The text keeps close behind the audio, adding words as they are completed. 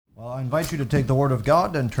Well, I invite you to take the Word of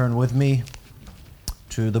God and turn with me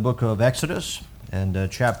to the book of Exodus and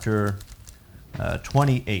chapter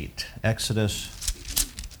 28. Exodus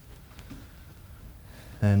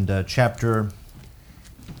and chapter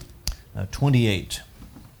 28.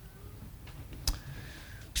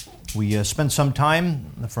 We spent some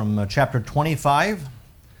time from chapter 25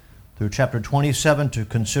 through chapter 27 to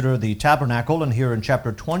consider the tabernacle, and here in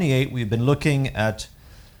chapter 28 we've been looking at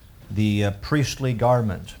the priestly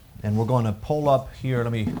garment. And we're going to pull up here.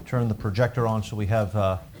 Let me turn the projector on so we have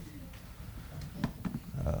an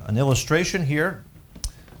illustration here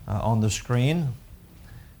on the screen.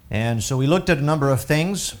 And so we looked at a number of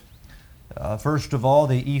things. First of all,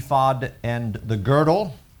 the ephod and the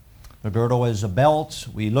girdle. The girdle is a belt.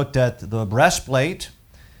 We looked at the breastplate.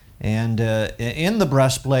 And in the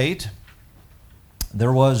breastplate,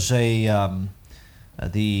 there was the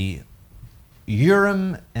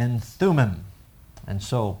Urim and Thummim. And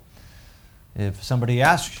so if somebody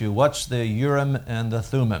asks you, what's the Urim and the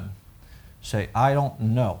Thummim? Say, I don't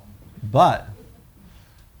know. But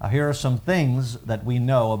here are some things that we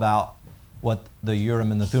know about what the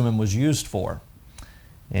Urim and the Thummim was used for.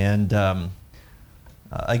 And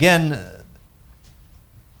again,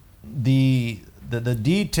 the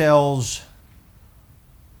details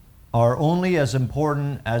are only as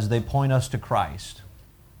important as they point us to Christ.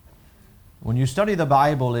 When you study the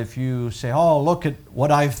Bible, if you say, oh, look at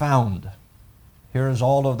what I found, here's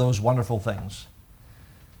all of those wonderful things.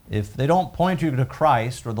 If they don't point you to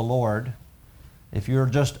Christ or the Lord, if you're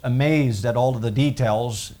just amazed at all of the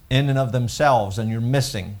details in and of themselves, then you're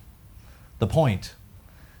missing the point.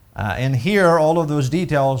 And here, all of those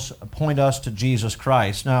details point us to Jesus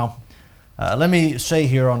Christ. Now, let me say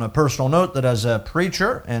here on a personal note that as a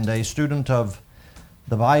preacher and a student of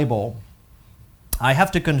the Bible, I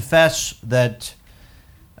have to confess that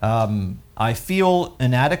I feel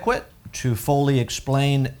inadequate to fully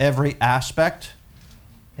explain every aspect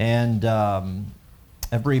and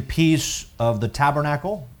every piece of the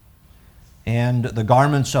tabernacle and the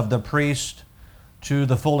garments of the priest to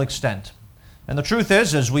the full extent. And the truth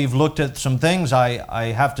is, as we've looked at some things,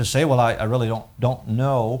 I have to say, well, I really don't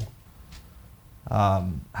know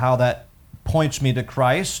how that points me to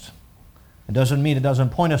Christ. It doesn't mean it doesn't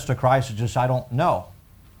point us to Christ, it's just I don't know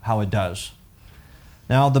how it does.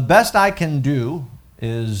 Now, the best I can do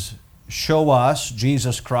is show us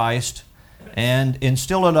Jesus Christ and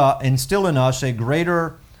instill in us a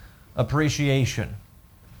greater appreciation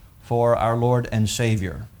for our Lord and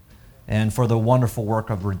Savior and for the wonderful work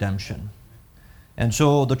of redemption. And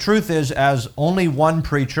so the truth is, as only one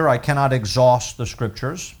preacher, I cannot exhaust the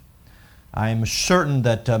Scriptures. I'm certain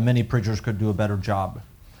that many preachers could do a better job.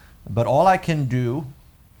 But all I can do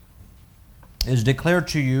is declare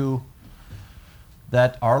to you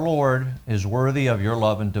that our Lord is worthy of your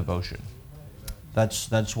love and devotion.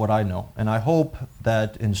 That's what I know. And I hope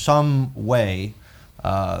that in some way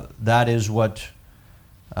that is what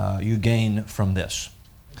you gain from this.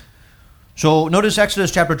 So notice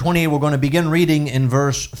Exodus chapter 20, we're going to begin reading in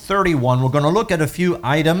verse 31. We're going to look at a few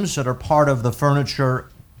items that are part of the furniture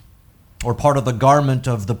or part of the garment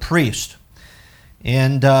of the priest.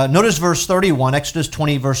 And notice verse 31, Exodus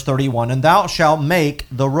 20, verse 31. And thou shalt make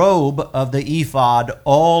the robe of the ephod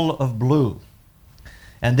all of blue.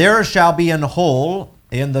 And there shall be an hole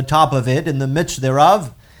in the top of it, in the midst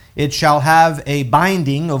thereof. It shall have a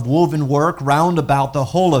binding of woven work round about the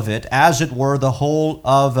whole of it, as it were the whole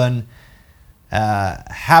of an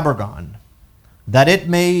habergon, that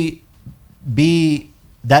it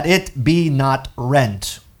be not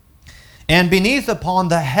rent. And beneath upon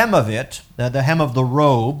the hem of it, the hem of the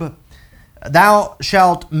robe, thou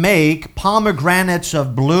shalt make pomegranates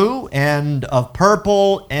of blue and of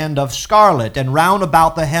purple and of scarlet, and round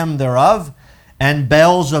about the hem thereof, and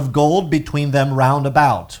bells of gold between them round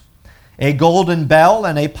about. A golden bell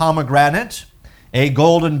and a pomegranate, a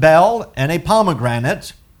golden bell and a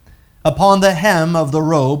pomegranate, upon the hem of the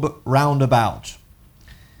robe round about.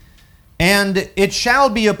 And it shall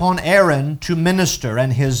be upon Aaron to minister,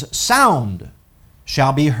 and his sound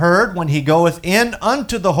shall be heard when he goeth in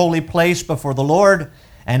unto the holy place before the Lord,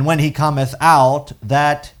 and when he cometh out,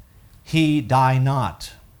 that he die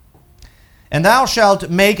not. And thou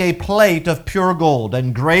shalt make a plate of pure gold,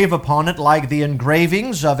 and grave upon it like the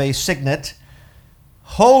engravings of a signet,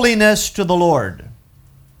 Holiness to the Lord.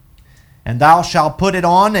 And thou shalt put it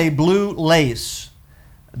on a blue lace,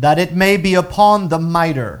 that it may be upon the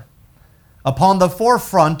mitre. Upon the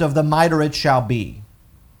forefront of the mitre it shall be.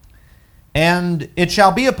 And it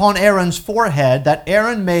shall be upon Aaron's forehead, that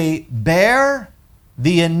Aaron may bear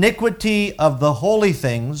the iniquity of the holy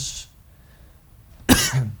things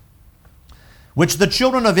which the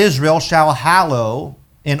children of Israel shall hallow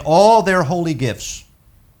in all their holy gifts.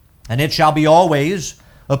 And it shall be always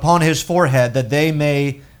upon his forehead, that they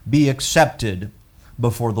may be accepted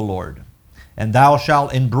before the Lord. And thou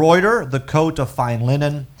shalt embroider the coat of fine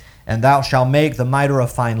linen, and thou shalt make the mitre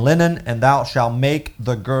of fine linen, and thou shalt make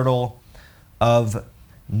the girdle of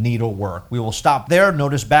needlework. We will stop there.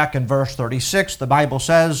 Notice back in verse 36, the Bible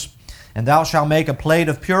says, and thou shalt make a plate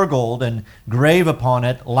of pure gold, and grave upon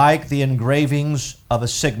it like the engravings of a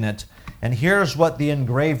signet. And here's what the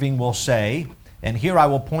engraving will say. And here I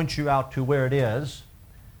will point you out to where it is.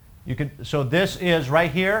 So this is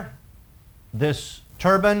right here. This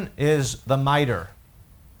turban is the mitre.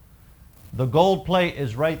 The gold plate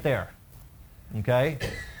is right there. Okay?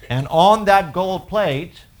 And on that gold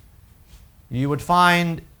plate, you would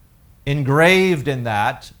find engraved in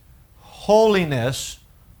that, Holiness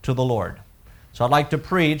to the Lord. So I'd like to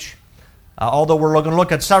preach, although we're going to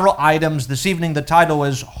look at several items this evening, the title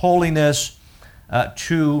is Holiness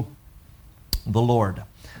to the Lord.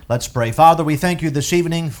 Let's pray. Father, we thank you this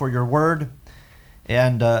evening for your word,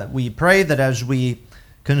 and we pray that as we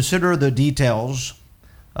consider the details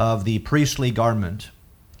of the priestly garment,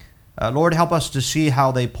 Lord, help us to see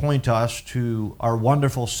how they point us to our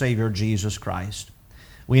wonderful Savior, Jesus Christ.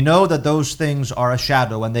 We know that those things are a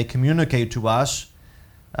shadow, and they communicate to us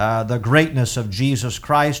the greatness of Jesus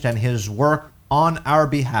Christ and his work on our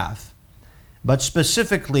behalf. But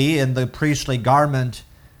specifically in the priestly garment,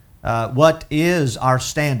 what is our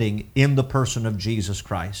standing in the person of Jesus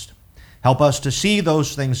Christ? Help us to see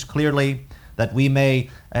those things clearly, that we may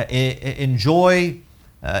enjoy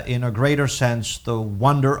in a greater sense the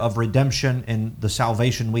wonder of redemption and the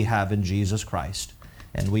salvation we have in Jesus Christ.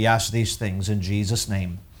 And we ask these things in Jesus'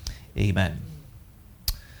 name. Amen.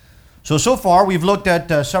 So far we've looked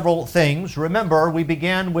at several things. Remember, we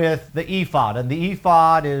began with the ephod, and the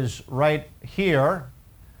ephod is right here.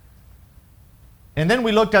 And then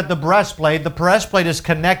we looked at the breastplate. The breastplate is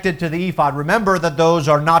connected to the ephod. Remember that those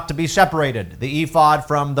are not to be separated. The ephod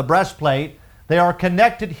from the breastplate, they are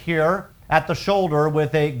connected here at the shoulder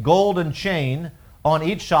with a golden chain on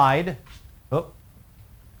each side. Oh.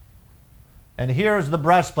 And here's the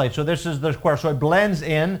breastplate. So this is the square. So it blends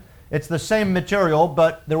in. It's the same material,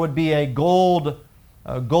 but there would be a gold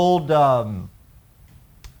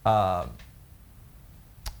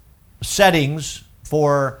settings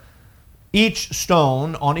for each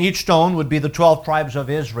stone. On each stone would be the 12 tribes of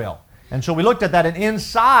Israel. And so we looked at that, and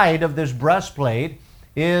inside of this breastplate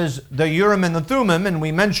is the Urim and the Thummim, and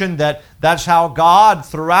we mentioned that that's how God,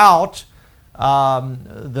 throughout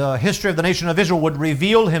the history of the nation of Israel, would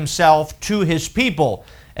reveal himself to his people.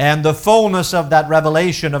 And the fullness of that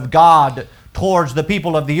revelation of God towards the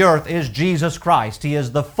people of the earth is Jesus Christ. He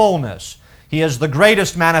is the fullness. He is the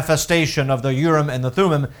greatest manifestation of the Urim and the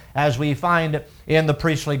Thummim, as we find in the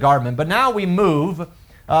priestly garment. But now we move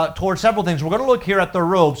towards several things. We're going to look here at the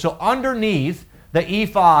robe. So underneath the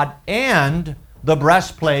ephod and the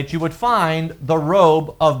breastplate, you would find the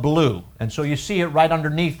robe of blue. And so you see it right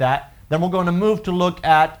underneath that. Then we're going to move to look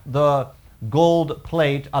at the gold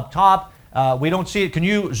plate up top. We don't see it. Can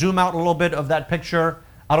you zoom out a little bit of that picture?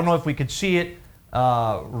 I don't know if we could see it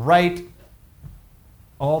right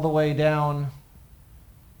all the way down.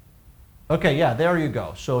 Okay, yeah, there you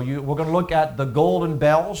go. So we're going to look at the golden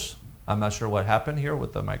bells. I'm not sure what happened here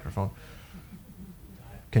with the microphone.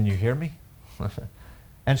 Can you hear me?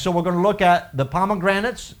 And so we're going to look at the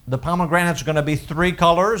pomegranates. The pomegranates are going to be three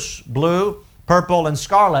colors, blue, purple, and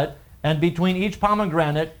scarlet. And between each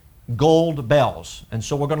pomegranate, gold bells. And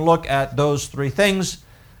so we're going to look at those three things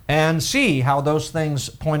and see how those things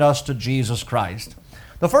point us to Jesus Christ.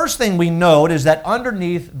 The first thing we note is that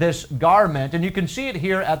underneath this garment, and you can see it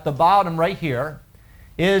here at the bottom right here,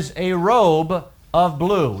 is a robe of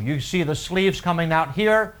blue. You see the sleeves coming out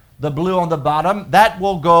here, the blue on the bottom. That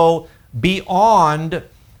will go beyond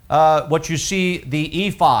what you see the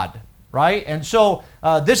ephod, right? And so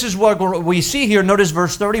this is what we see here. Notice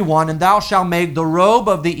verse 31, and thou shalt make the robe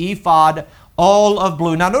of the ephod all of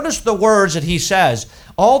blue. Now notice the words that he says.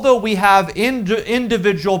 Although we have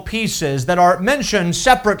individual pieces that are mentioned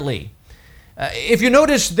separately, if you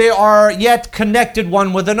notice, they are yet connected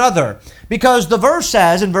one with another. Because the verse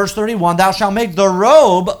says in verse 31, thou shalt make the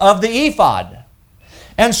robe of the ephod.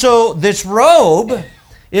 And so this robe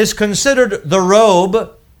is considered the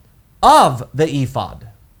robe of the ephod.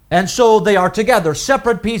 And so they are together,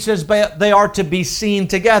 separate pieces, but they are to be seen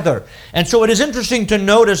together. And so it is interesting to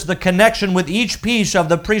notice the connection with each piece of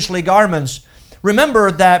the priestly garments.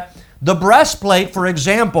 Remember that the breastplate, for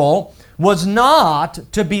example, was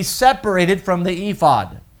not to be separated from the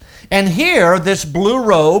ephod. And here, this blue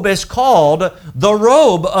robe is called the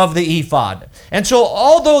robe of the ephod. And so,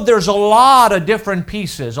 although there's a lot of different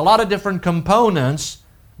pieces, a lot of different components,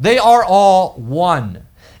 they are all one.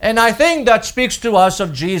 And I think that speaks to us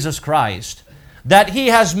of Jesus Christ, that He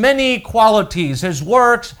has many qualities. His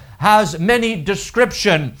works has many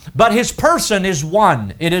description, but His person is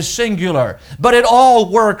one. It is singular, but it all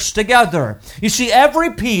works together. You see,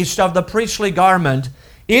 every piece of the priestly garment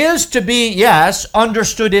is to be, yes,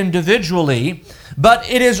 understood individually, but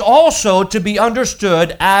it is also to be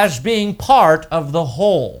understood as being part of the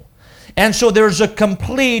whole. And so there's a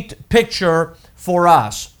complete picture for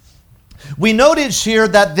us. We notice here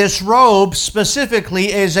that this robe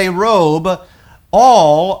specifically is a robe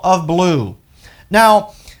all of blue.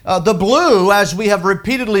 Now, the blue, as we have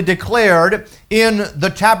repeatedly declared in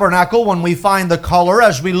the tabernacle, when we find the color,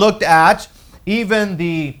 as we looked at even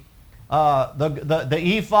the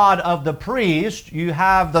ephod of the priest, you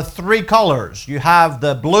have the three colors. You have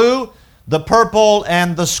the blue, the purple,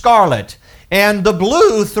 and the scarlet. And the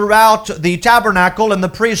blue throughout the tabernacle and the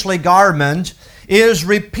priestly garment is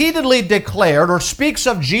repeatedly declared or speaks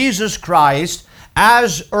of Jesus Christ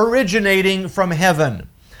as originating from heaven,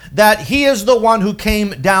 that He is the one who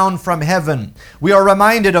came down from heaven. We are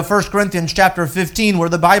reminded of 1 Corinthians chapter 15, where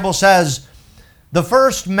the Bible says, the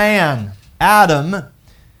first man, Adam,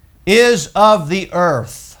 is of the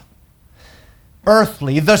earth,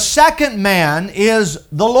 earthly. The second man is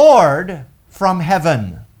the Lord from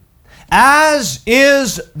heaven. As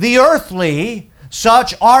is the earthly,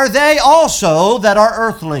 such are they also that are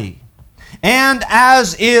earthly. And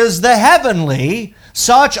as is the heavenly,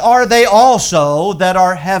 such are they also that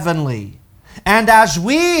are heavenly. And as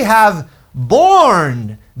we have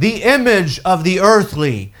borne the image of the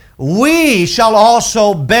earthly, we shall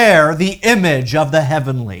also bear the image of the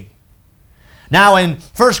heavenly. Now in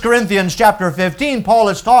 1 Corinthians chapter 15, Paul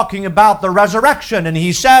is talking about the resurrection, and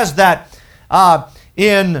he says that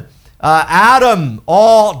in Adam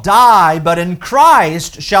all die, but in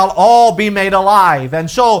Christ shall all be made alive. And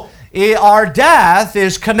so our death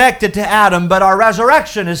is connected to Adam, but our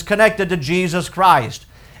resurrection is connected to Jesus Christ.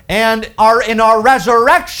 And in our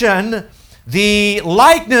resurrection, the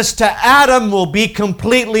likeness to Adam will be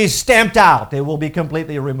completely stamped out. It will be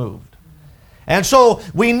completely removed. And so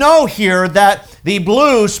we know here that the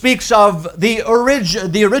blue speaks of the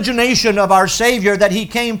origination of our Savior, that He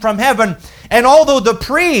came from heaven. And although the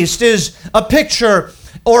priest is a picture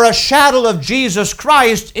or a shadow of Jesus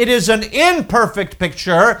Christ, it is an imperfect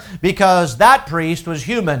picture because that priest was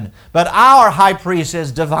human, but our high priest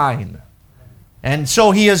is divine. And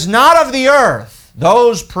so He is not of the earth.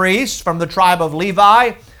 Those priests from the tribe of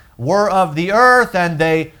Levi were of the earth, and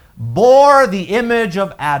they bore the image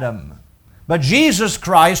of Adam. But Jesus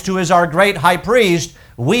Christ, who is our great high priest,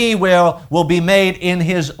 we will be made in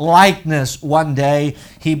His likeness one day.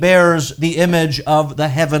 He bears the image of the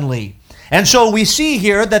heavenly. And so we see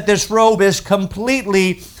here that this robe is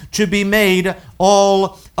completely to be made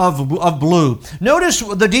all of blue. Notice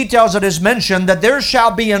the details that is mentioned, that there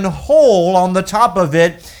shall be an hole on the top of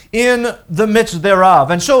it in the midst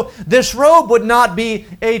thereof. And so this robe would not be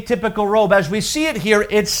a typical robe. As we see it here,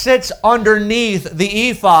 it sits underneath the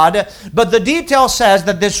ephod, but the detail says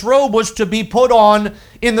that this robe was to be put on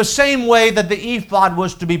in the same way that the ephod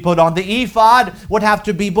was to be put on. The ephod would have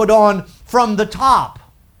to be put on from the top,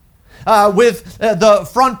 with the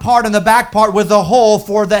front part and the back part with a hole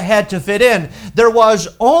for the head to fit in. There was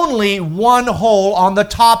only one hole on the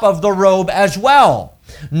top of the robe as well.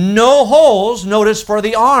 No holes, notice, for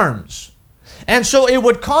the arms. And so it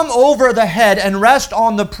would come over the head and rest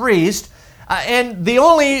on the priest. And the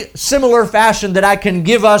only similar fashion that I can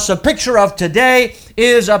give us a picture of today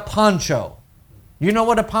is a poncho. You know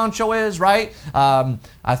what a poncho is, right?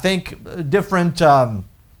 I think different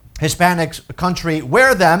Hispanic country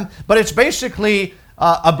wear them, but it's basically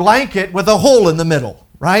a blanket with a hole in the middle,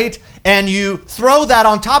 right? And you throw that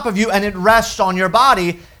on top of you and it rests on your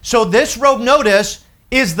body. So this robe, notice,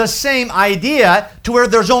 is the same idea, to where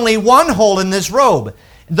there's only one hole in this robe.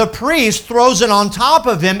 The priest throws it on top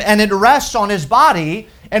of him and it rests on his body,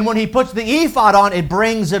 and when he puts the ephod on, it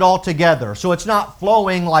brings it all together. So it's not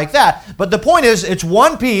flowing like that. But the point is, it's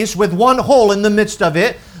one piece with one hole in the midst of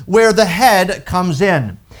it where the head comes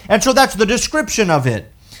in. And so that's the description of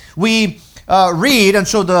it. We read, and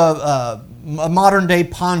so the modern day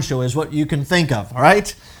poncho is what you can think of, all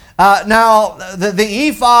right? Now, the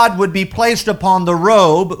ephod would be placed upon the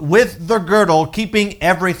robe with the girdle, keeping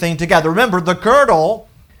everything together. Remember, the girdle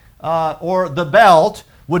or the belt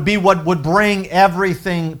would be what would bring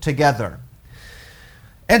everything together.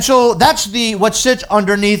 And so that's what sits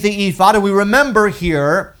underneath the ephod. And we remember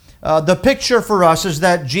here the picture for us is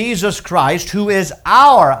that Jesus Christ, who is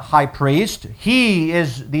our high priest, he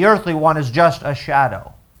is, the earthly one is just a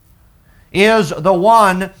shadow, is the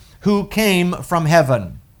one who came from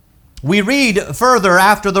heaven. We read further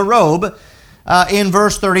after the robe in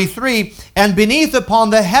verse 33, and beneath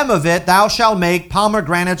upon the hem of it thou shalt make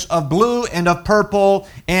pomegranates of blue and of purple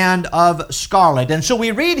and of scarlet. And so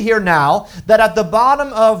we read here now that at the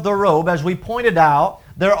bottom of the robe, as we pointed out,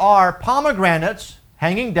 there are pomegranates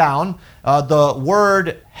hanging down. The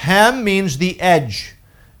word hem means the edge.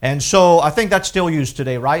 And so I think that's still used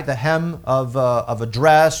today, right? The hem of a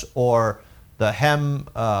dress or the hem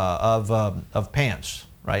of pants,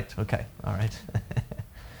 right? Okay, all right.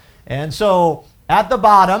 And so at the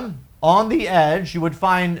bottom, on the edge, you would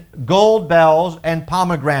find gold bells and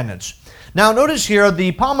pomegranates. Now notice here,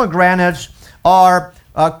 the pomegranates are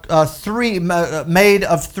made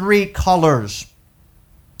of three colors.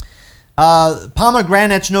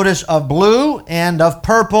 Pomegranates, notice, of blue and of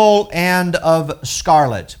purple and of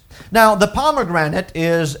scarlet. Now, the pomegranate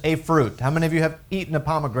is a fruit. How many of you have eaten a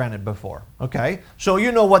pomegranate before? Okay, so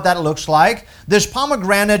you know what that looks like. This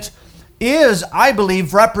pomegranate is, I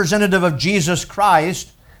believe, representative of Jesus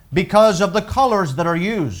Christ because of the colors that are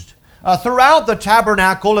used. Throughout the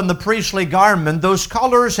tabernacle and the priestly garment, those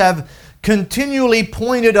colors have continually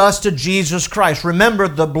pointed us to Jesus Christ. Remember,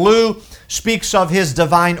 the blue speaks of his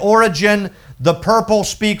divine origin, the purple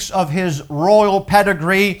speaks of his royal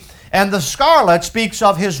pedigree, and the scarlet speaks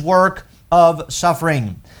of his work of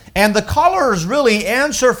suffering. And the colors really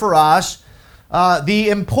answer for us the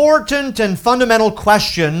important and fundamental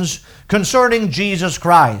questions concerning Jesus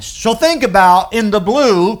Christ. So think about, in the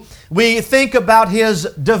blue, we think about his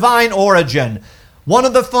divine origin. One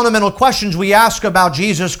of the fundamental questions we ask about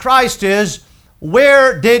Jesus Christ is,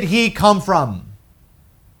 where did he come from?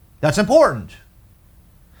 That's important.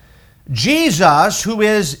 Jesus, who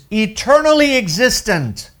is eternally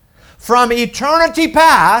existent, from eternity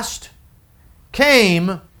past,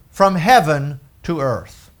 came from heaven to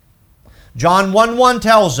earth. John 1:1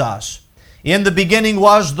 tells us, in the beginning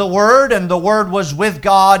was the Word, and the Word was with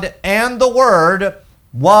God, and the Word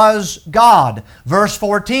was God. Verse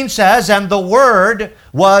 14 says, and the Word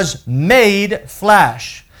was made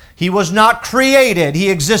flesh. He was not created. He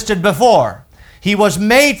existed before. He was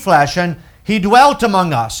made flesh, and he dwelt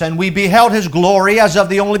among us, and we beheld his glory as of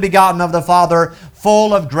the only begotten of the Father,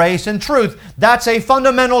 full of grace and truth. That's a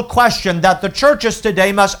fundamental question that the churches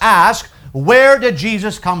today must ask. Where did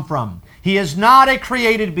Jesus come from? He is not a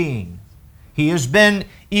created being. He has been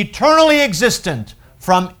eternally existent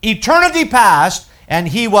from eternity past, and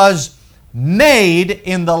he was made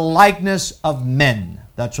in the likeness of men.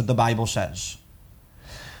 That's what the Bible says.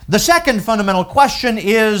 The second fundamental question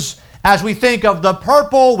is, as we think of the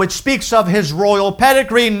purple, which speaks of his royal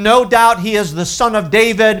pedigree, no doubt he is the son of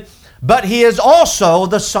David, but he is also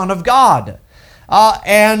the Son of God.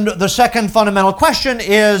 And the second fundamental question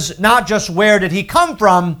is not just where did he come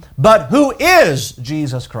from, but who is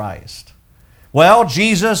Jesus Christ? Well,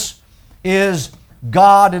 Jesus is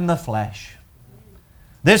God in the flesh.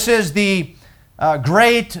 This is the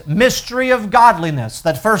great mystery of godliness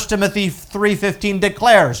that 1 Timothy 3:15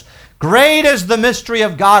 declares. Great is the mystery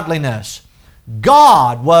of godliness.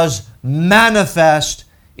 God was manifest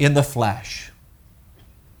in the flesh.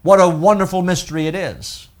 What a wonderful mystery it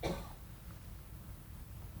is.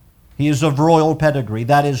 He is of royal pedigree.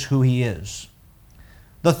 That is who he is.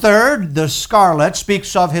 The third, the scarlet,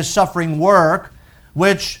 speaks of his suffering work,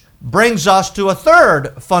 which brings us to a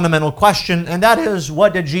third fundamental question, and that is,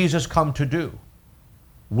 what did Jesus come to do?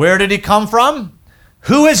 Where did he come from?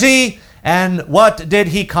 Who is he? And what did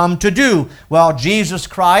he come to do? Well, Jesus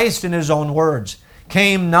Christ, in his own words,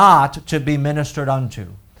 came not to be ministered unto,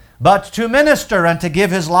 but to minister and to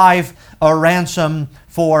give his life a ransom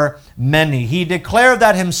for many. He declared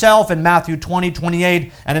that himself in Matthew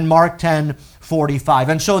 20:28 and in Mark 10:45.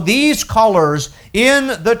 And so these colors in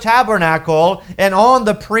the tabernacle and on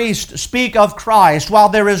the priest speak of Christ. While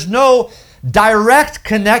there is no direct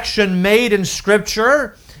connection made in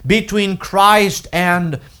Scripture between Christ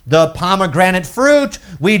and the pomegranate fruit,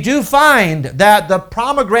 we do find that the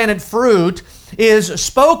pomegranate fruit is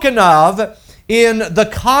spoken of in the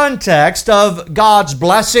context of God's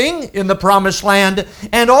blessing in the promised land,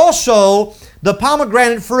 and also the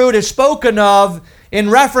pomegranate fruit is spoken of in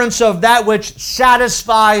reference of that which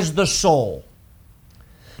satisfies the soul.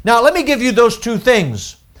 Now, let me give you those two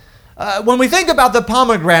things. When we think about the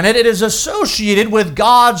pomegranate, it is associated with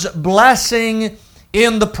God's blessing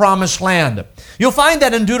in the promised land. You'll find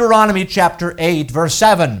that in Deuteronomy chapter 8, verse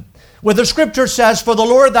 7, where the scripture says, "For the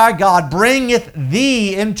Lord thy God bringeth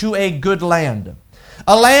thee into a good land,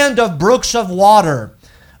 a land of brooks of water,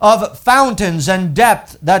 of fountains and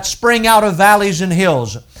depth that spring out of valleys and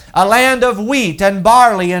hills, a land of wheat and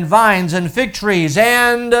barley and vines and fig trees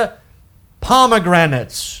and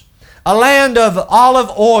pomegranates, a land of olive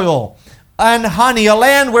oil and honey, a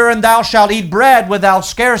land wherein thou shalt eat bread without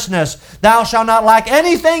scarceness. Thou shalt not lack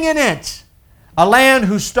anything in it. A land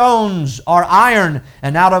whose stones are iron,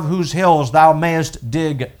 and out of whose hills thou mayest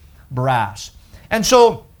dig brass. And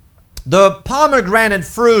so the pomegranate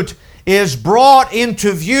fruit is brought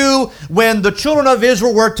into view when the children of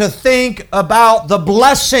Israel were to think about the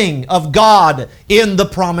blessing of God in the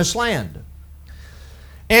promised land.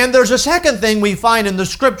 And there's a second thing we find in the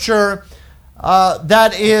Scripture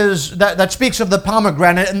that speaks of the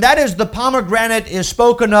pomegranate, and that is the pomegranate is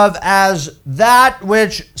spoken of as that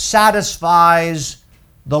which satisfies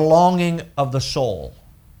the longing of the soul.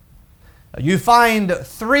 You find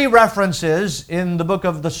 3 references in the book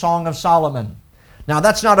of the Song of Solomon. Now,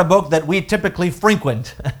 that's not a book that we typically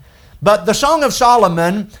frequent, but the Song of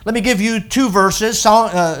Solomon, let me give you 2 verses.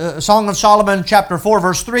 Song of Solomon, chapter 4,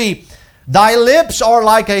 verse 3. Thy lips are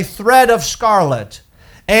like a thread of scarlet,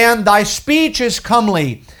 and thy speech is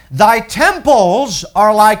comely. Thy temples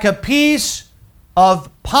are like a piece of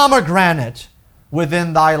pomegranate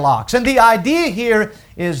within thy locks. And the idea here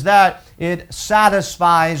is that it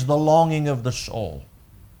satisfies the longing of the soul.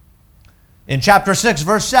 In chapter 6,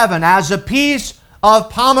 verse 7, as a piece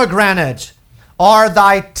of pomegranate are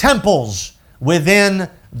thy temples within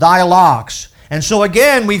thy locks. And so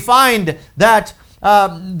again, we find that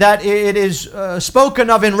it is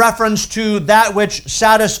spoken of in reference to that which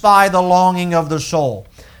satisfy the longing of the soul.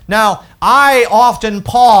 Now, I often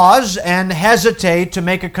pause and hesitate to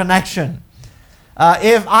make a connection.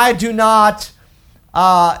 If I'm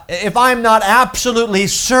not absolutely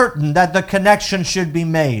certain that the connection should be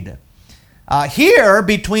made. Here,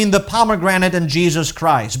 between the pomegranate and Jesus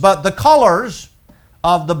Christ. But the colors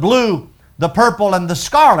of the blue, the purple, and the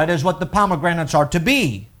scarlet is what the pomegranates are to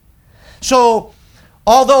be. So,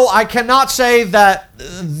 although I cannot say that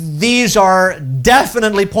these are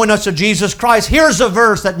definitely point us to Jesus Christ, here's a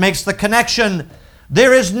verse that makes the connection.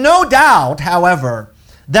 There is no doubt, however,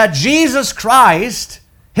 that Jesus Christ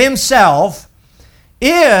Himself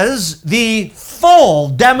is the full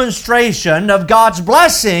demonstration of God's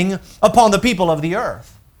blessing upon the people of the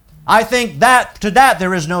earth. I think that to that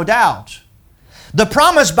there is no doubt. The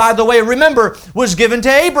promise, by the way, remember, was given to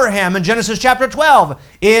Abraham in Genesis chapter 12.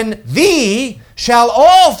 In thee shall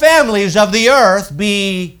all families of the earth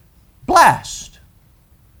be blessed.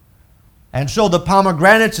 And so the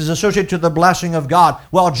pomegranates is associated to the blessing of God,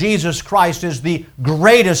 while Jesus Christ is the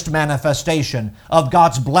greatest manifestation of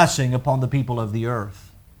God's blessing upon the people of the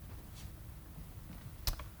earth.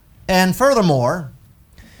 And furthermore,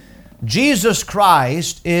 Jesus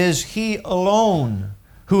Christ is He alone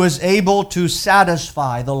who is able to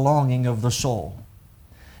satisfy the longing of the soul.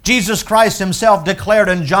 Jesus Christ Himself declared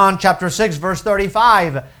in John chapter 6, verse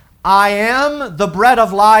 35, I am the bread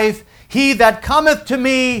of life. He that cometh to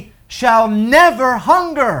me shall never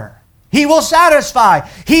hunger. He will satisfy.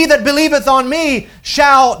 He that believeth on me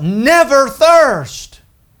shall never thirst.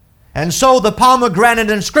 And so the pomegranate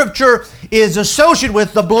in Scripture is associated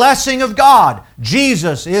with the blessing of God.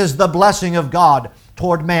 Jesus is the blessing of God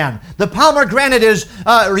toward man. The pomegranate is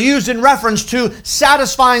used in reference to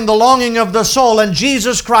satisfying the longing of the soul, and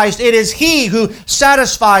Jesus Christ, it is He who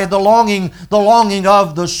satisfies the longing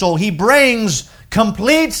of the soul. He brings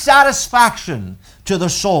complete satisfaction to the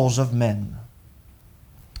souls of men.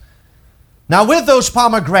 Now, with those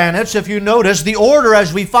pomegranates, if you notice, the order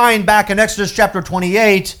as we find back in Exodus chapter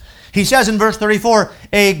 28, He says in verse 34,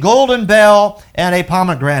 a golden bell and a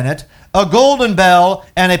pomegranate, a golden bell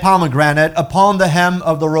and a pomegranate upon the hem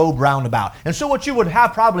of the robe round about. And so what you would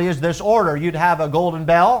have probably is this order. You'd have a golden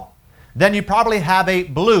bell, then you probably have a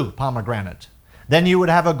blue pomegranate. Then you would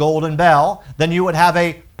have a golden bell, then you would have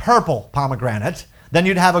a purple pomegranate, then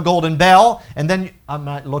you'd have a golden bell, and then, I'm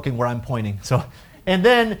not looking where I'm pointing, and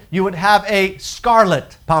then you would have a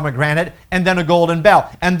scarlet pomegranate, and then a golden bell.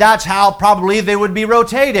 And that's how probably they would be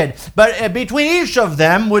rotated. But between each of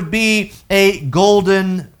them would be a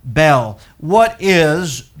golden bell. What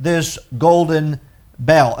is this golden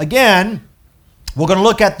bell? Again, we're going to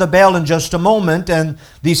look at the bell in just a moment and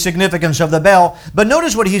the significance of the bell. But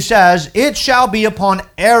notice what he says, it shall be upon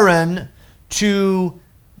Aaron to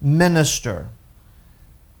minister.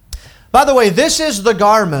 By the way, this is the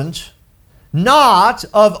garment not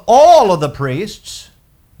of all of the priests.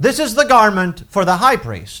 This is the garment for the high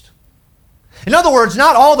priest. In other words,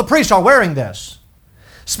 not all the priests are wearing this.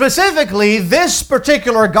 Specifically, this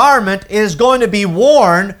particular garment is going to be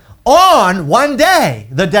worn on one day,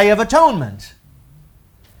 the Day of Atonement.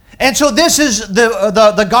 And so this is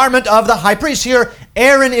the garment of the high priest. Here,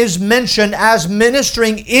 Aaron is mentioned as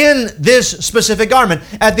ministering in this specific garment.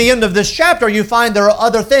 At the end of this chapter, you find there are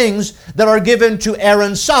other things that are given to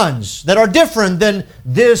Aaron's sons that are different than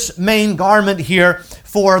this main garment here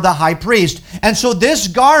for the high priest. And so this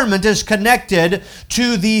garment is connected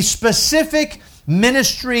to the specific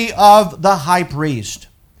ministry of the high priest.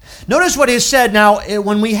 Notice what is said now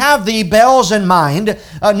when we have the bells in mind.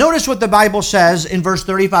 Notice what the Bible says in verse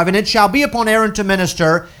 35. And it shall be upon Aaron to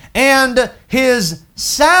minister, and his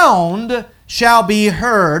sound shall be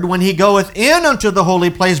heard when he goeth in unto the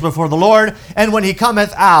holy place before the Lord, and when he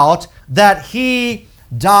cometh out, that he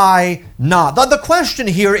die not. The question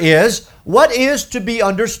here is, what is to be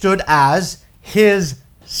understood as his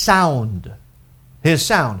sound? His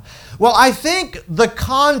sound. Well, I think the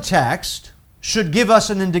context should give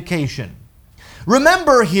us an indication.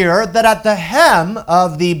 Remember here that at the hem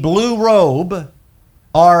of the blue robe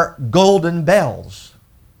are golden bells.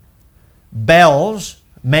 Bells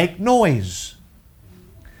make noise.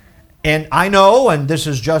 And I know, and this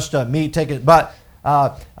is just me taking, but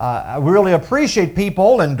I really appreciate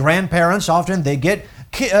people and grandparents. Often they get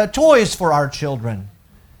toys for our children.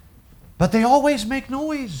 But they always make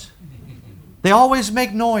noise. They always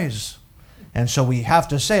make noise. And so we have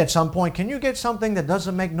to say at some point, can you get something that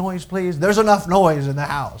doesn't make noise, please? There's enough noise in the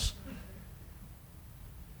house.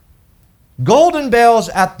 Golden bells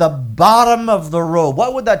at the bottom of the robe.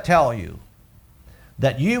 What would that tell you?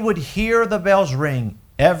 That you would hear the bells ring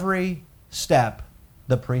every step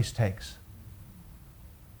the priest takes.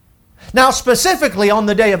 Now, specifically on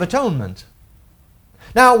the Day of Atonement.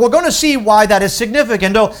 Now, we're going to see why that is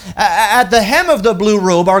significant. At the hem of the blue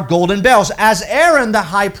robe are golden bells. As Aaron, the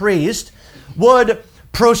high priest, would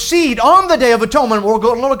proceed on the Day of Atonement, we're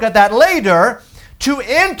going to look at that later, to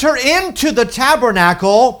enter into the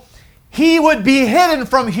tabernacle, he would be hidden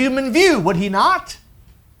from human view, would he not?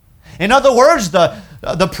 In other words,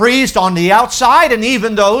 the priest on the outside, and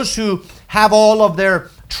even those who have all of their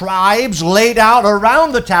tribes laid out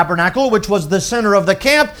around the tabernacle, which was the center of the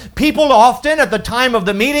camp. People often, at the time of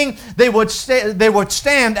the meeting, they would stand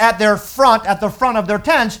at the front of their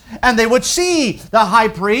tents, and they would see the high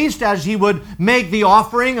priest as he would make the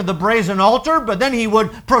offering of the brazen altar, but then he would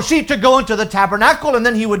proceed to go into the tabernacle, and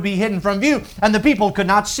then he would be hidden from view, and the people could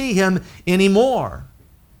not see him anymore.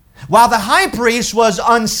 While the high priest was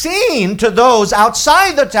unseen to those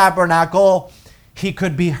outside the tabernacle, he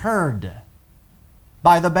could be heard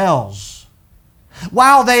by the bells.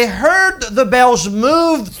 While they heard the bells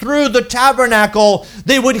move through the tabernacle,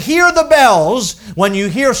 they would hear the bells. When you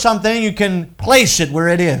hear something, you can place it where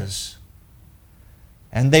it is.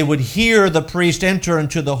 And they would hear the priest enter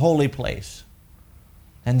into the holy place.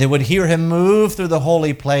 And they would hear him move through the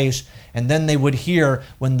holy place. And then they would hear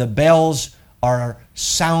when the bells are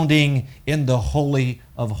sounding in the Holy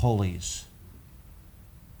of Holies.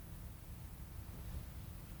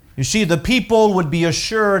 You see, the people would be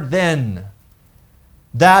assured then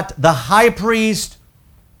that the high priest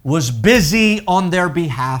was busy on their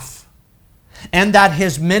behalf and that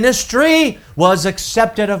his ministry was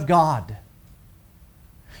accepted of God.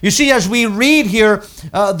 You see, as we read here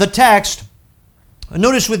the text,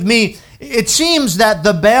 notice with me, it seems that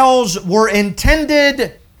the bells were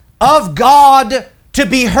intended of God to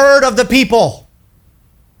be heard of the people.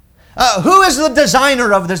 Who is the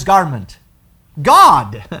designer of this garment?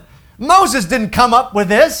 God. Moses didn't come up with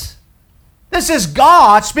this. This is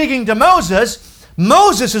God speaking to Moses.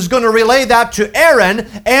 Moses is going to relay that to Aaron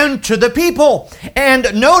and to the people.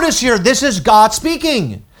 And notice here, this is God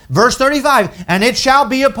speaking. Verse 35, and it shall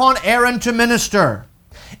be upon Aaron to minister,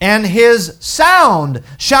 and his sound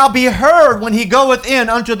shall be heard when he goeth in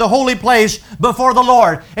unto the holy place before the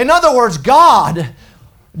Lord. In other words, God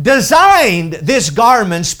designed this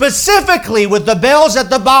garment specifically with the bells at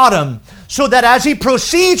the bottom, so that as he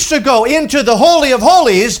proceeds to go into the Holy of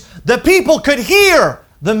Holies, the people could hear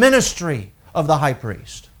the ministry of the high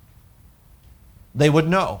priest. They would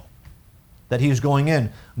know that he's going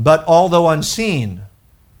in. But although unseen,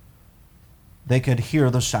 they could hear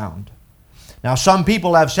the sound. Now, some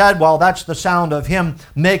people have said, well, that's the sound of him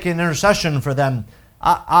making intercession for them.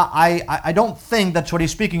 I don't think that's what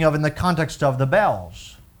he's speaking of in the context of the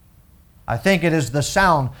bells. I think it is the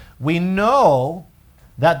sound. We know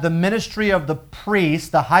that the ministry of the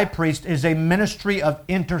priest, the high priest, is a ministry of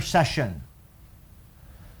intercession.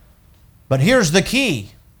 But here's the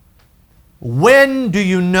key. When do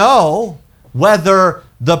you know whether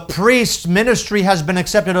the priest's ministry has been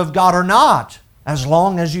accepted of God or not? As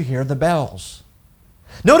long as you hear the bells.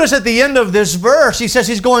 Notice at the end of this verse, he says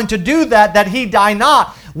he's going to do that he die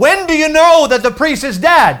not. when do you know that the priest is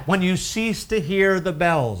dead? When you cease to hear the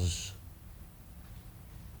bells.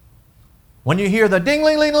 When you hear the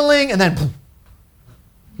ding-ling-ling-ling, and then poof,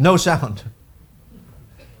 no sound.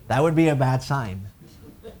 That would be a bad sign.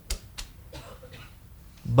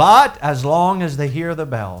 But as long as they hear the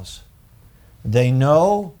bells, they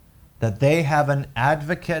know that they have an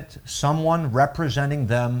advocate, someone representing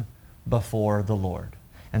them before the Lord.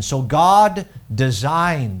 And so God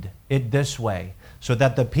designed it this way so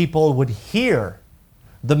that the people would hear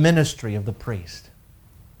the ministry of the priest,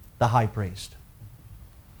 the high priest.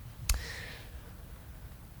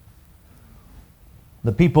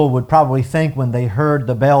 The people would probably think when they heard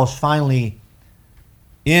the bells finally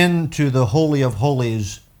into the Holy of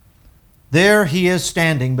Holies, there he is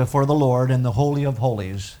standing before the Lord in the Holy of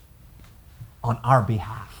Holies on our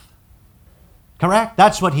behalf. Correct?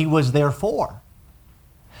 That's what he was there for.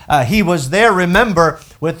 He was there, remember,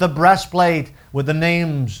 with the breastplate with the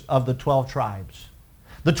names of the 12 tribes.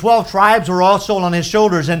 The 12 tribes were also on his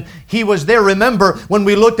shoulders, and he was there. Remember, when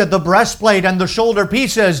we looked at the breastplate and the shoulder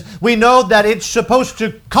pieces, we know that it's supposed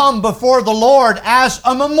to come before the Lord as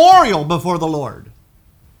a memorial before the Lord.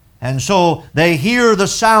 And so they hear the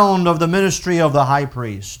sound of the ministry of the high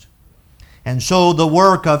priest. And so the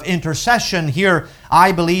work of intercession here,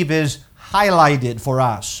 I believe, is highlighted for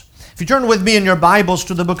us. If you turn with me in your Bibles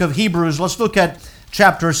to the book of Hebrews, let's look at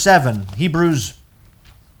chapter 7. Hebrews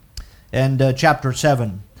and chapter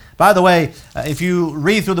 7. By the way, if you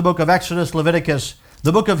read through the book of Exodus, Leviticus,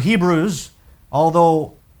 the book of Hebrews,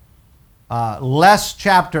 although less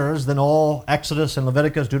chapters than all Exodus and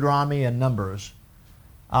Leviticus, Deuteronomy, and Numbers,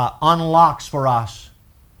 unlocks for us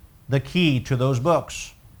the key to those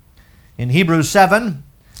books. In Hebrews 7,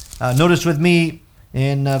 notice with me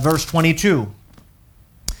in verse 22.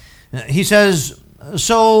 He says,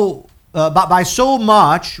 by so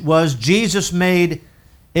much was Jesus made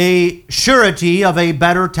a surety of a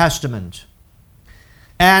better testament.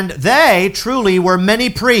 And they truly were many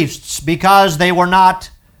priests, because they were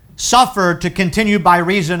not suffered to continue by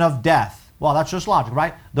reason of death. Well, that's just logic,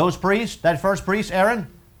 right? Those priests, that first priest, Aaron,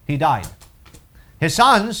 he died. His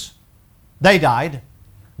sons, they died.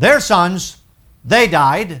 Their sons, they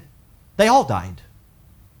died. They all died.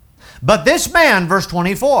 But this man, verse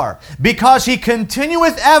 24, because he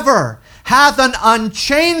continueth ever, hath an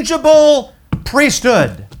unchangeable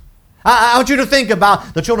priesthood. I want you to think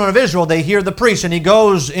about the children of Israel. They hear the priest, and he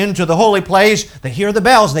goes into the holy place. They hear the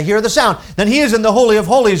bells. They hear the sound. Then he is in the Holy of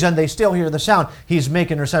Holies, and they still hear the sound. He's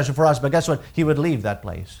making intercession for us. But guess what? He would leave that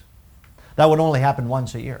place. That would only happen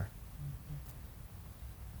once a year.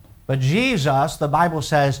 But Jesus, the Bible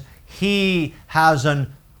says, he has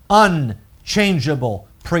an unchangeable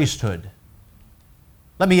priesthood.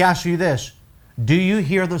 Let me ask you this. Do you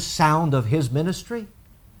hear the sound of his ministry?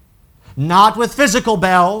 Not with physical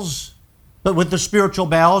bells, but with the spiritual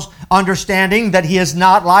bells, understanding that he is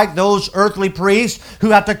not like those earthly priests who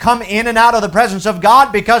have to come in and out of the presence of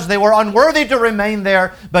God because they were unworthy to remain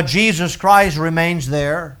there, but Jesus Christ remains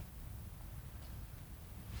there.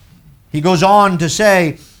 He goes on to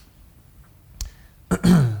say,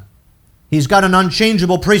 he's got an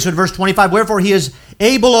unchangeable priesthood, verse 25. Wherefore he is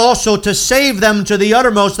able also to save them to the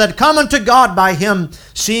uttermost that come unto God by him,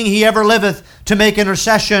 seeing he ever liveth to make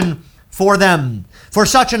intercession for them. For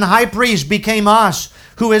such an high priest became us,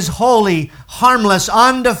 who is holy, harmless,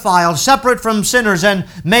 undefiled, separate from sinners, and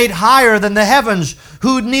made higher than the heavens,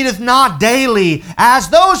 who needeth not daily, as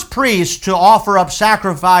those priests, to offer up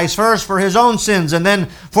sacrifice, first for his own sins, and then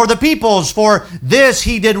for the people's. For this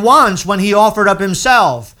he did once, when he offered up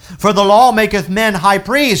himself. For the law maketh men high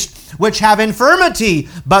priests, which have infirmity,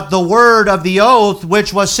 but the word of the oath,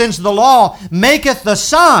 which was since the law, maketh the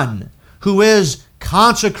Son, who is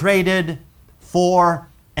consecrated for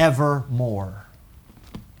evermore.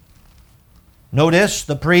 Notice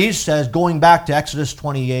the priest, as going back to Exodus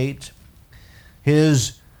 28,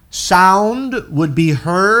 his sound would be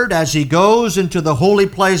heard as he goes into the holy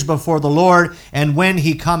place before the Lord, and when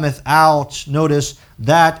he cometh out, notice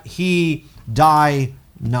that he die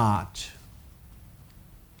not.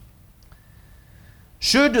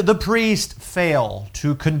 Should the priest fail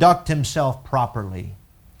to conduct himself properly,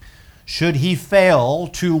 should he fail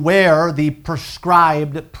to wear the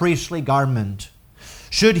prescribed priestly garment,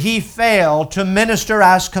 should he fail to minister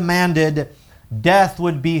as commanded, death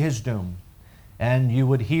would be his doom, and you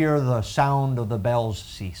would hear the sound of the bells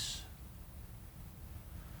cease.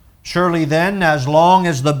 Surely then, as long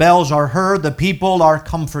as the bells are heard, the people are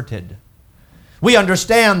comforted. We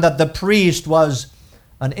understand that the priest was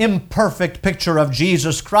an imperfect picture of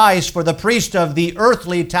Jesus Christ, for the priest of the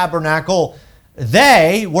earthly tabernacle,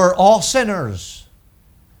 they were all sinners.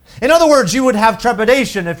 In other words, you would have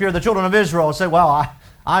trepidation if you're the children of Israel and say, well,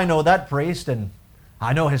 I know that priest and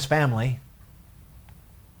I know his family.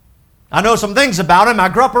 I know some things about him. I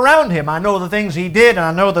grew up around him. I know the things he did and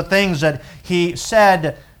I know the things that he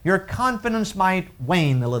said. Your confidence might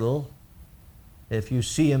wane a little if you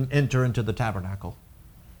see him enter into the tabernacle.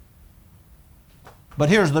 But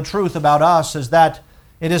here's the truth about us is that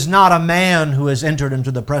it is not a man who has entered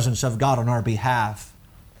into the presence of God on our behalf.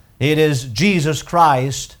 It is Jesus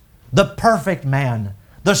Christ, the perfect man,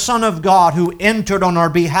 the Son of God who entered on our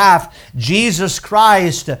behalf. Jesus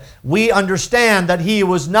Christ, we understand that He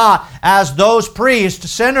was not as those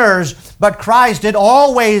priests, sinners, but Christ did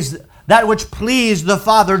always that which pleased the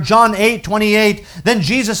Father. John 8:28. Then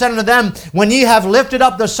Jesus said unto them, when ye have lifted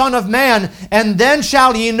up the Son of Man, and then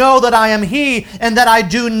shall ye know that I am He, and that I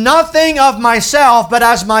do nothing of myself, but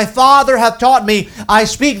as my Father hath taught me, I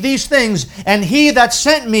speak these things. And He that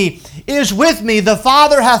sent me is with me. The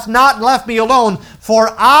Father hath not left me alone,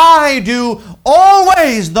 for I do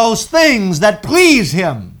always those things that please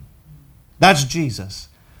Him. That's Jesus.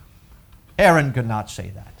 Aaron could not say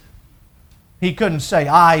that. He couldn't say,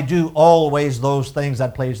 I do always those things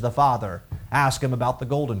that please the Father. Ask him about the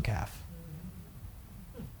golden calf.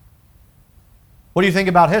 What do you think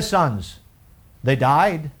about his sons? They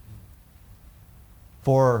died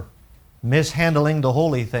for mishandling the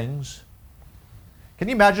holy things. Can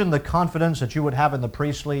you imagine the confidence that you would have in the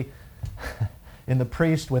priest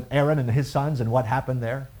with Aaron and his sons and what happened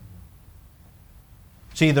there?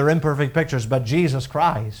 See, they're imperfect pictures, but Jesus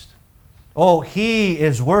Christ, oh, He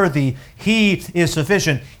is worthy. He is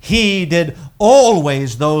sufficient. He did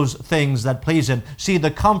always those things that please Him. See,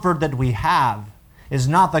 the comfort that we have is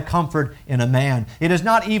not the comfort in a man. It is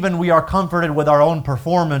not even we are comforted with our own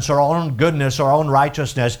performance or our own goodness or our own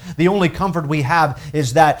righteousness. The only comfort we have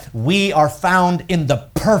is that we are found in the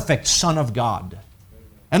perfect Son of God.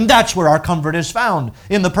 And that's where our comfort is found,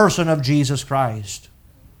 in the person of Jesus Christ.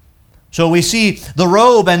 So we see the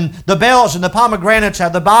robe and the bells and the pomegranates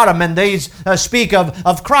at the bottom, and they speak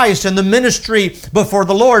of Christ and the ministry before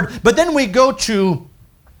the Lord. But then we go to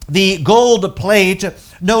the gold plate.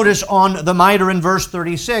 Notice on the mitre in verse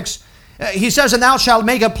 36, he says, and thou shalt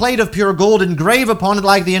make a plate of pure gold, engrave upon it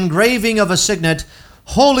like the engraving of a signet,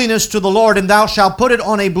 holiness to the Lord, and thou shalt put it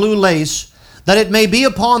on a blue lace, that it may be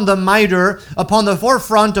upon the mitre, upon the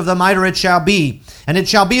forefront of the mitre it shall be. And it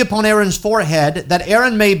shall be upon Aaron's forehead, that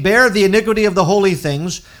Aaron may bear the iniquity of the holy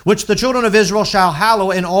things, which the children of Israel shall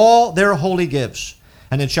hallow in all their holy gifts.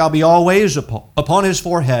 And it shall be always upon his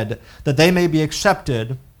forehead, that they may be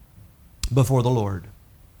accepted before the Lord.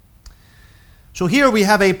 So here we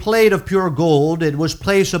have a plate of pure gold. It was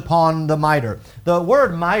placed upon the mitre. The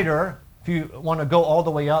word mitre, if you want to go all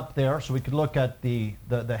the way up there, so we could look at the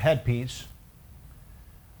headpiece.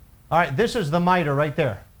 All right, this is the mitre right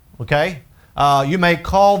there, okay? You may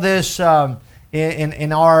call this,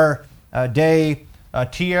 in our day,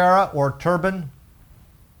 tiara or turban,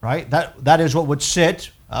 right? That is what would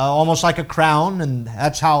sit, almost like a crown, and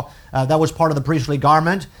that's how that was part of the priestly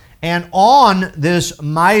garment. And on this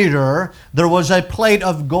mitre, there was a plate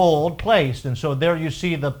of gold placed. And so there you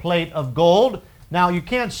see the plate of gold. Now, you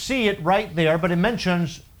can't see it right there, but it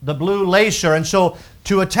mentions the blue lacer. And so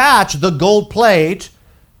to attach the gold plate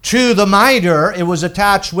to the mitre, it was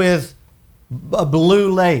attached with a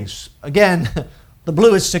blue lace. Again, the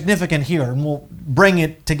blue is significant here, and we'll bring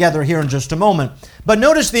it together here in just a moment. But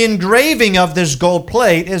notice the engraving of this gold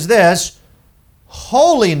plate is this: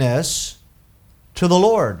 holiness to the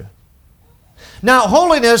Lord. Now,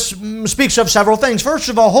 holiness speaks of several things. First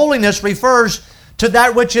of all, holiness refers to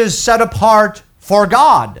that which is set apart for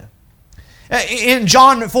God. In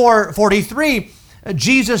John 4:43,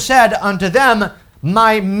 Jesus said unto them,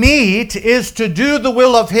 my meat is to do the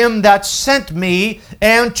will of Him that sent me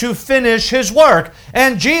and to finish His work.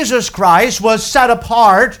 And Jesus Christ was set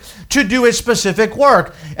apart to do a specific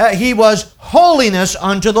work. He was holiness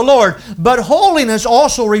unto the Lord. But holiness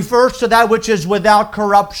also refers to that which is without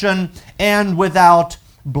corruption and without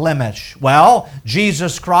blemish. Well,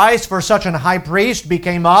 Jesus Christ, for such an high priest,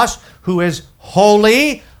 became us, who is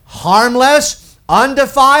holy, harmless,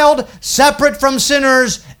 undefiled, separate from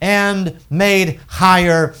sinners, and made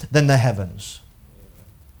higher than the heavens.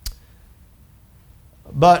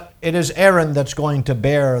 But it is Aaron that's going to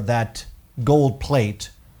bear that gold plate,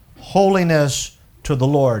 holiness to the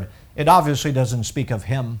Lord. It obviously doesn't speak of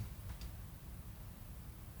him.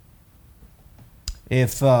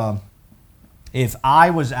 If I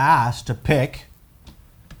was asked to pick,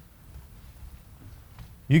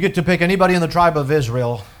 you get to pick anybody in the tribe of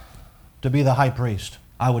Israel to be the high priest,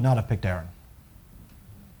 I would not have picked Aaron.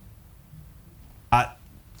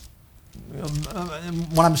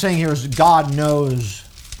 what I'm saying here is God knows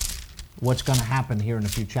what's going to happen here in a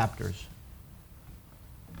few chapters.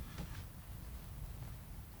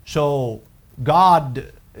 So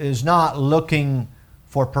God is not looking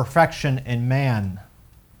for perfection in man.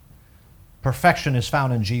 Perfection is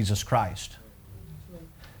found in Jesus Christ.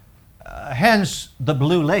 Hence the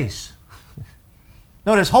blue lace.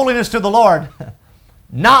 Notice, holiness to the Lord.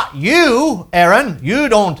 Not you, Aaron. You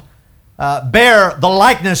don't bear the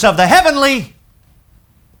likeness of the heavenly.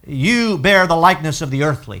 You bear the likeness of the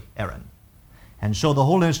earthly, Aaron. And so the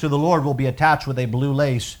holiness to the Lord will be attached with a blue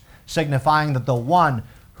lace, signifying that the one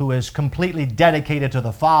who is completely dedicated to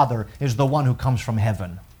the Father is the one who comes from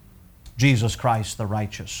heaven, Jesus Christ the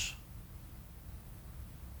righteous.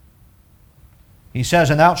 He says,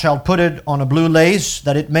 and thou shalt put it on a blue lace,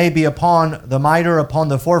 that it may be upon the mitre, upon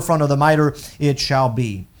the forefront of the mitre it shall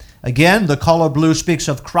be. Again, the color blue speaks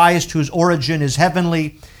of Christ, whose origin is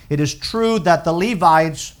heavenly. It is true that the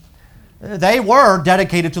Levites, they were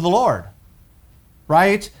dedicated to the Lord,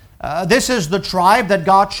 right? This is the tribe that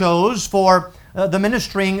God chose for the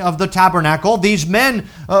ministering of the tabernacle. These men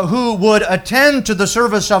who would attend to the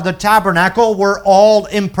service of the tabernacle were all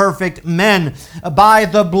imperfect men. By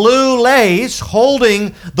the blue lace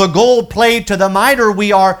holding the gold plate to the mitre,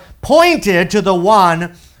 we are pointed to the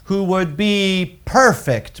one who would be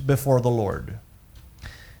perfect before the Lord.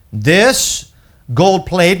 This gold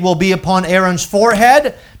plate will be upon Aaron's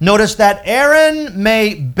forehead. Notice that Aaron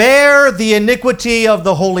may bear the iniquity of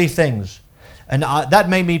the holy things. And that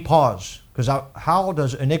made me pause. Because how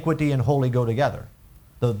does iniquity and holy go together?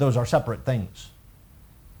 Those are separate things.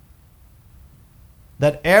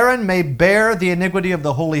 That Aaron may bear the iniquity of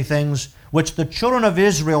the holy things, which the children of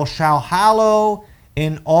Israel shall hallow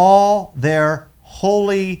in all their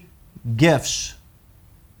holy gifts.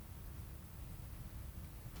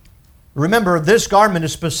 Remember, this garment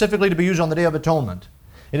is specifically to be used on the Day of Atonement.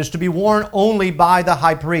 It is to be worn only by the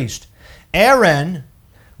high priest. Aaron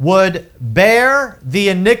would bear the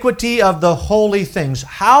iniquity of the holy things.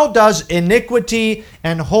 How does iniquity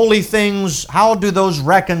and holy things, how do those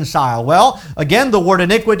reconcile? Well, again, the word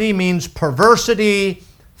iniquity means perversity,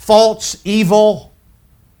 faults, evil.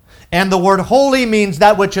 And the word holy means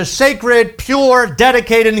that which is sacred, pure,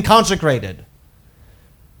 dedicated, and consecrated.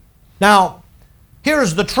 Now,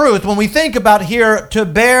 here's the truth. When we think about here, to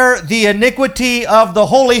bear the iniquity of the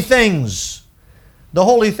holy things, the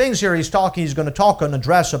holy things here he's going to talk and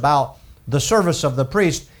address about the service of the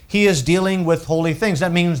priest. He is dealing with holy things.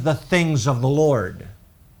 That means the things of the Lord.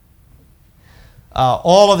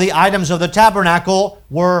 All of the items of the tabernacle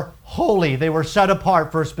were holy. They were set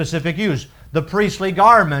apart for a specific use. The priestly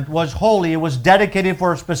garment was holy. It was dedicated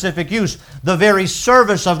for a specific use. The very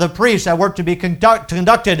service of the priests that were to be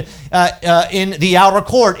conducted in the outer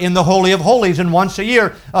court, in the Holy of Holies, and once a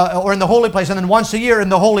year, or in the holy place, and then once a year in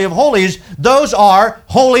the Holy of Holies, those are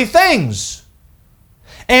holy things.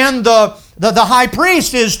 And the high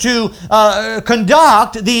priest is to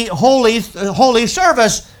conduct the holy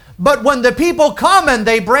service. But when the people come and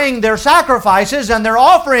they bring their sacrifices and their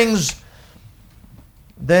offerings,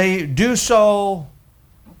 they do so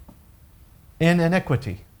in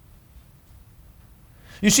iniquity.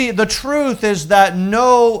 You see, the truth is that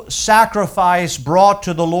no sacrifice brought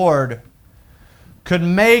to the Lord could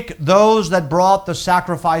make those that brought the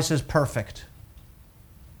sacrifices perfect.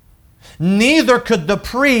 Neither could the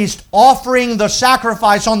priest offering the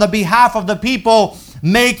sacrifice on the behalf of the people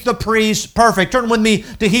make the priest perfect. Turn with me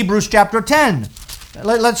to Hebrews chapter 10.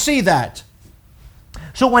 Let's see that.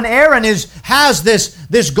 So when Aaron has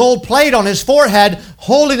this gold plate on his forehead,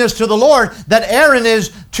 holiness to the Lord, that Aaron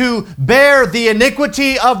is to bear the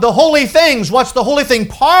iniquity of the holy things. What's the holy thing?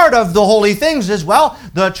 Part of the holy things is, well,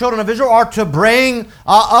 the children of Israel are to bring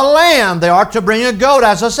a lamb. They are to bring a goat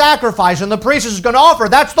as a sacrifice, and the priest is going to offer.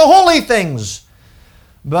 That's the holy things.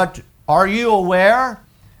 But are you aware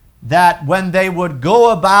that when they would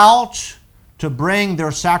go about to bring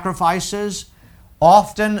their sacrifices,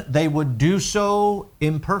 often they would do so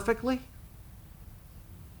imperfectly?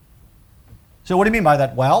 So what do you mean by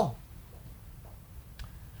that? Well,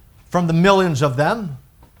 from the millions of them,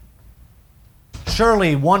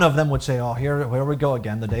 surely one of them would say, oh, here we go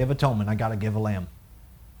again, the Day of Atonement, I got to give a lamb.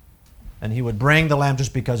 And he would bring the lamb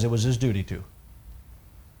just because it was his duty to.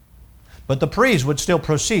 But the priest would still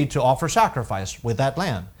proceed to offer sacrifice with that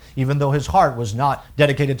lamb, even though his heart was not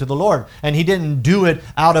dedicated to the Lord. And he didn't do it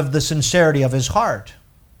out of the sincerity of his heart.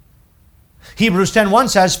 Hebrews 10:1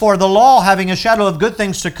 says, for the law, having a shadow of good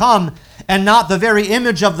things to come, and not the very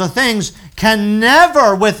image of the things, can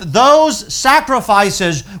never with those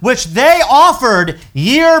sacrifices which they offered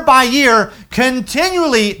year by year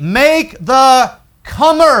continually make the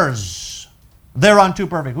comers thereunto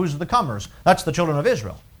perfect. Who's the comers? That's the children of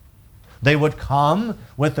Israel. They would come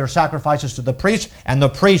with their sacrifices to the priest, and the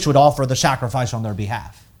priest would offer the sacrifice on their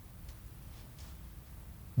behalf.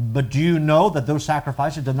 But do you know that those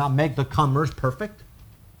sacrifices did not make the comers perfect?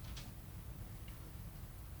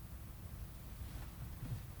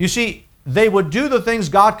 You see, they would do the things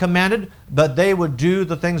God commanded, but they would do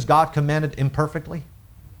the things God commanded imperfectly,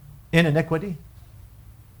 in iniquity.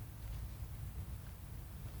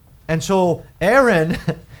 And so Aaron,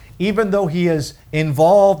 even though he is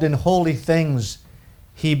involved in holy things,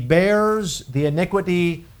 he bears the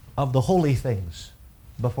iniquity of the holy things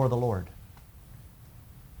before the Lord.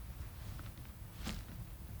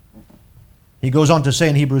 He goes on to say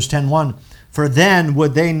in Hebrews 10:1, "For then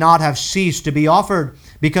would they not have ceased to be offered,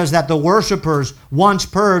 because that the worshippers, once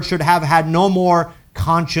purged, should have had no more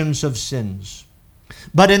conscience of sins.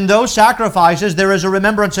 But in those sacrifices there is a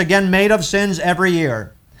remembrance again made of sins every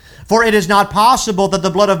year. For it is not possible that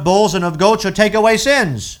the blood of bulls and of goats should take away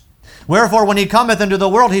sins. Wherefore, when he cometh into the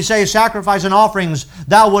world, he says, Sacrifice and offerings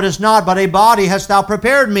thou wouldest not, but a body hast thou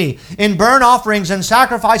prepared me. In burnt offerings and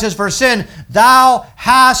sacrifices for sin thou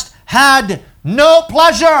hast had no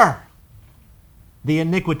pleasure." The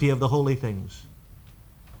iniquity of the holy things.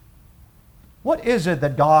 What is it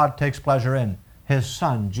that God takes pleasure in? His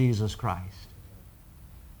Son, Jesus Christ.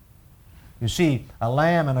 You see, a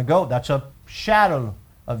lamb and a goat, that's a shadow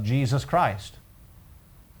of Jesus Christ,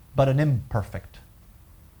 but an imperfect.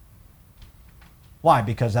 Why?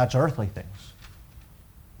 Because that's earthly things.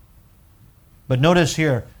 But notice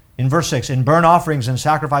here in verse 6, "In burnt offerings and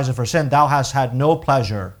sacrifices for sin thou hast had no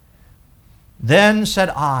pleasure. Then said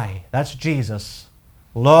I," that's Jesus,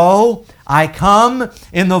 "Lo, I come,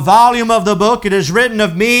 in the volume of the book it is written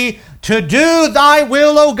of me, to do thy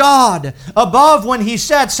will, O God." Above, when he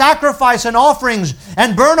said, "Sacrifice and offerings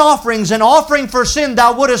and burnt offerings and offering for sin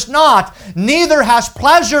thou wouldest not, neither hast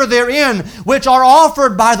pleasure therein, which are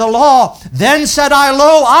offered by the law. Then said I,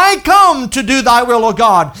 Lo, I come to do thy will, O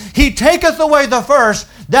God." He taketh away the first,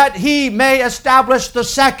 that he may establish the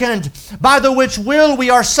second, by the which will we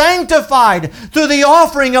are sanctified through the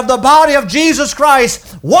offering of the body of Jesus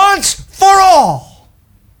Christ once for all.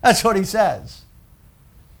 That's what he says.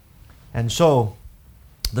 And so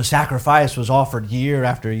the sacrifice was offered year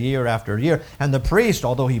after year after year. And the priest,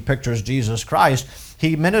 although he pictures Jesus Christ,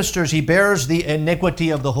 he ministers, he bears the iniquity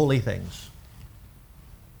of the holy things.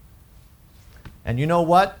 And you know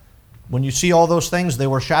what? When you see all those things, they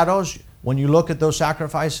were shadows. When you look at those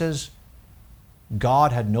sacrifices,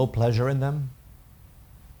 God had no pleasure in them.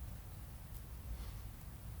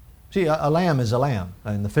 See, a lamb is a lamb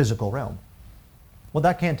in the physical realm. Well,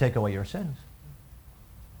 that can't take away your sins.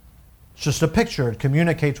 It's just a picture. It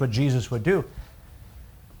communicates what Jesus would do.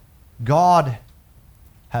 God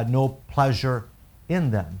had no pleasure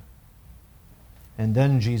in them. And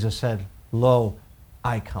then Jesus said, "Lo,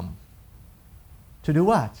 I come." To do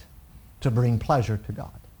what? To bring pleasure to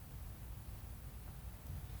God.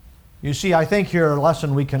 You see, I think here a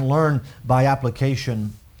lesson we can learn by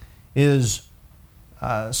application is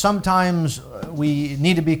sometimes we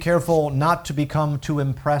need to be careful not to become too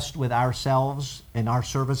impressed with ourselves in our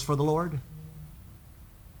service for the Lord.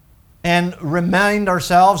 And remind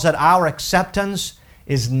ourselves that our acceptance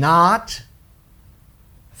is not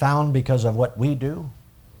found because of what we do,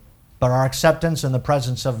 but our acceptance in the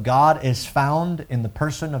presence of God is found in the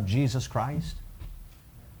person of Jesus Christ.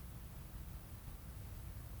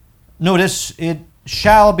 Notice, "It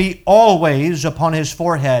shall be always upon his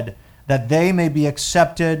forehead, that they may be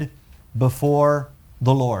accepted before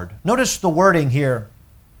the Lord." Notice the wording here.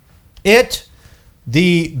 "It,"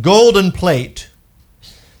 the golden plate,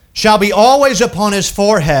 "shall be always upon his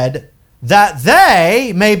forehead, that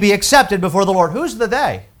they may be accepted before the Lord." Who's the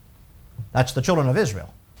they? That's the children of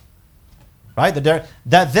Israel. Right?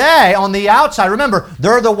 That they, on the outside, remember,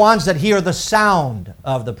 they're the ones that hear the sound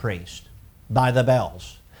of the priest by the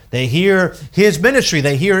bells. They hear his ministry.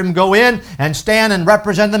 They hear him go in and stand and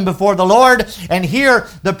represent them before the Lord. And here,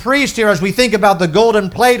 the priest here, as we think about the golden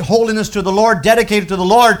plate, holiness to the Lord, dedicated to the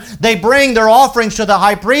Lord, they bring their offerings to the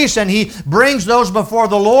high priest, and he brings those before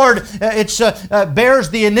the Lord. It bears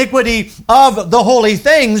the iniquity of the holy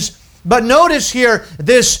things. But notice here,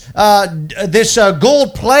 this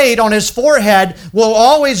gold plate on his forehead will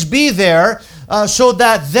always be there, so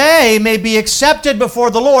that they may be accepted before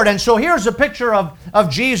the Lord. And so here's a picture of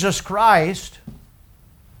Jesus Christ.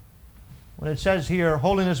 When it says here,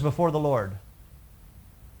 holiness before the Lord,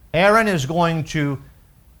 Aaron is going to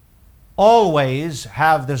always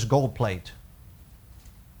have this gold plate.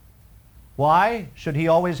 Why should he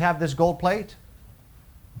always have this gold plate?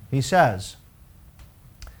 He says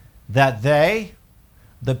that they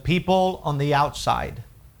the people on the outside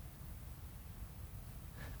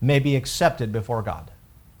may be accepted before God.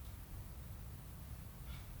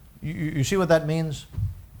 You see what that means?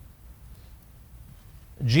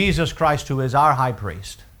 Jesus Christ, who is our high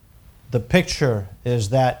priest, the picture is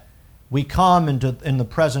that we come in the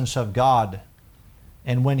presence of God,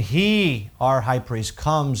 and when He, our high priest,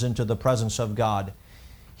 comes into the presence of God,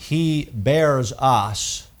 He bears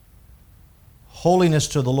us holiness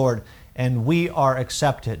to the Lord, and we are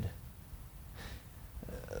accepted.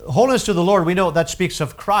 Holiness to the Lord, we know that speaks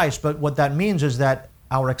of Christ, but what that means is that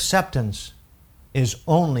our acceptance is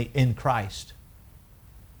only in Christ.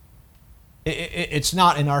 It's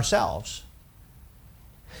not in ourselves.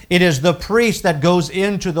 It is the priest that goes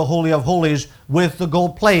into the Holy of Holies with the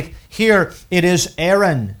gold plate. Here it is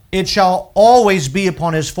Aaron. It shall always be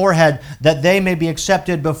upon his forehead, that they may be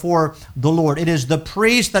accepted before the Lord. It is the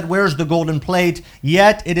priest that wears the golden plate,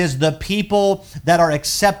 yet it is the people that are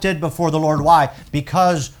accepted before the Lord. Why?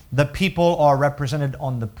 Because the people are represented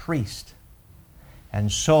on the priest.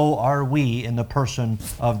 And so are we in the person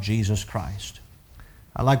of Jesus Christ.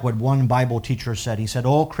 I like what one Bible teacher said. He said,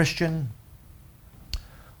 "Oh, Christian,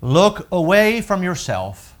 look away from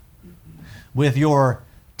yourself with your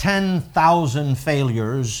 10,000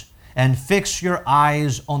 failures and fix your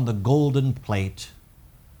eyes on the golden plate.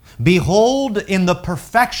 Behold, in the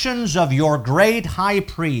perfections of your great high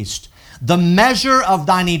priest, the measure of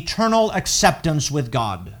thine eternal acceptance with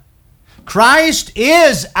God. Christ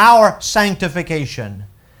is our sanctification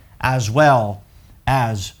as well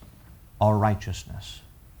as our righteousness."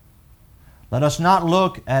 Let us not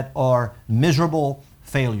look at our miserable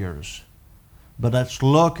failures, but let's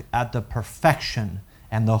look at the perfection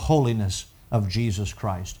and the holiness of Jesus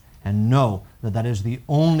Christ and know that that is the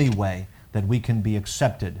only way that we can be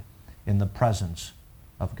accepted in the presence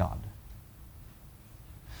of God.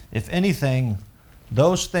 If anything,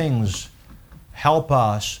 those things help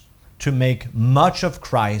us to make much of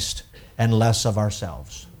Christ and less of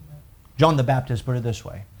ourselves. John the Baptist put it this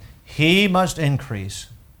way: "He must increase,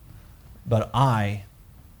 but I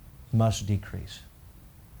must decrease."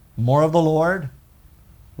 More of the Lord,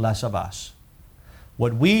 less of us.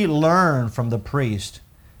 What we learn from the priest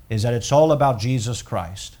is that it's all about Jesus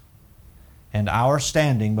Christ, and our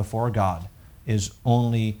standing before God is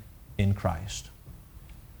only in Christ.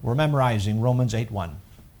 We're memorizing Romans 8:1.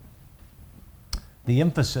 The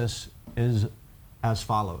emphasis is as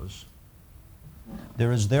follows: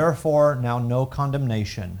 "There is therefore now no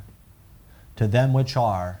condemnation to them which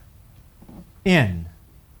are in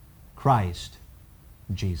Christ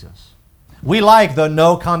Jesus." We like the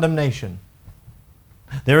no condemnation.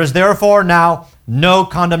 There is therefore now no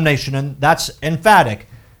condemnation, and that's emphatic.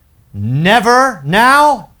 Never,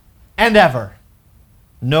 now, and ever.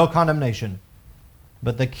 No condemnation.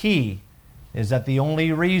 But the key is that the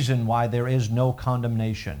only reason why there is no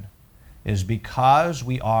condemnation is because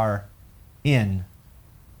we are in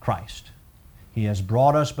Christ. He has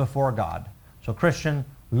brought us before God. So, Christian,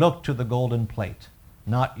 look to the golden plate,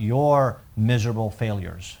 not your miserable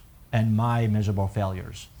failures and my miserable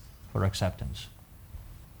failures for acceptance.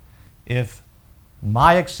 If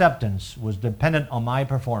my acceptance was dependent on my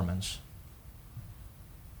performance,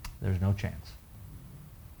 there's no chance.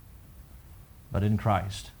 But in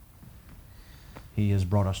Christ, He has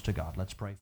brought us to God. Let's pray.